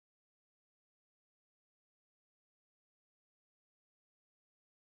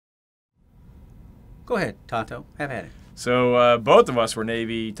Go ahead, Tonto. Have at it. So both of us were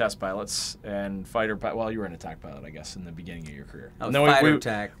Navy test pilots and fighter. Well, you were an attack pilot, I guess, in the beginning of your career. And then fighter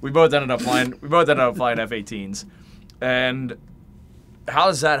attack. We both ended up flying. We both ended up flying F-18s. And how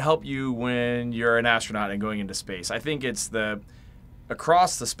does that help you when you're an astronaut and going into space? I think it's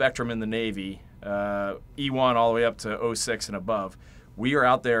across the spectrum in the Navy, E1 all the way up to 06 and above. We are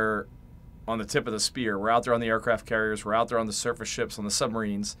out there on the tip of the spear. We're out there on the aircraft carriers. We're out there on the surface ships, on the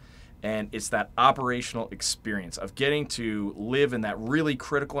submarines. And it's that operational experience of getting to live in that really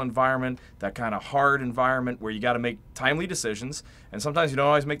critical environment, that kind of hard environment where you got to make timely decisions. And sometimes you don't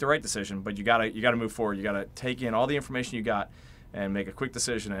always make the right decision, but you got to move forward. You got to take in all the information you got and make a quick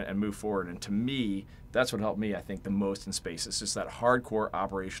decision and move forward. And to me, that's what helped me, I think, the most in space. It's just that hardcore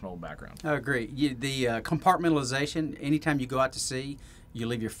operational background. I agree. The compartmentalization, anytime you go out to sea, you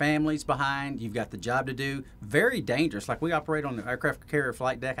leave your families behind. You've got the job to do. Very dangerous. Like we operate on the aircraft carrier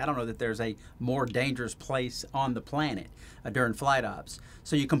flight deck. I don't know that there's a more dangerous place on the planet during flight ops.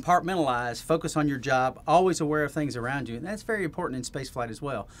 So you compartmentalize, focus on your job, always aware of things around you. And that's very important in space flight as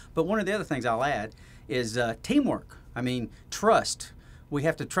well. But one of the other things I'll add is teamwork. I mean, trust. We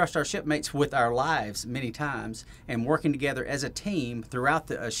have to trust our shipmates with our lives many times, and working together as a team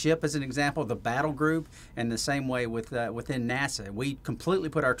throughout a ship, as an example, the battle group, and the same way within NASA. We completely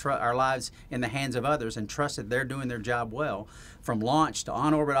put our lives in the hands of others and trust that they're doing their job well, from launch to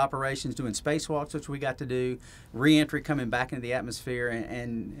on-orbit operations, doing spacewalks, which we got to do, re-entry, coming back into the atmosphere,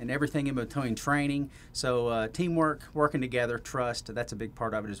 and everything in between, training. So teamwork, working together, trust, that's a big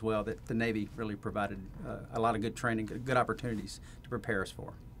part of it as well, that the Navy really provided a lot of good training, good opportunities to prepare us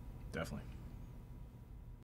for. Definitely.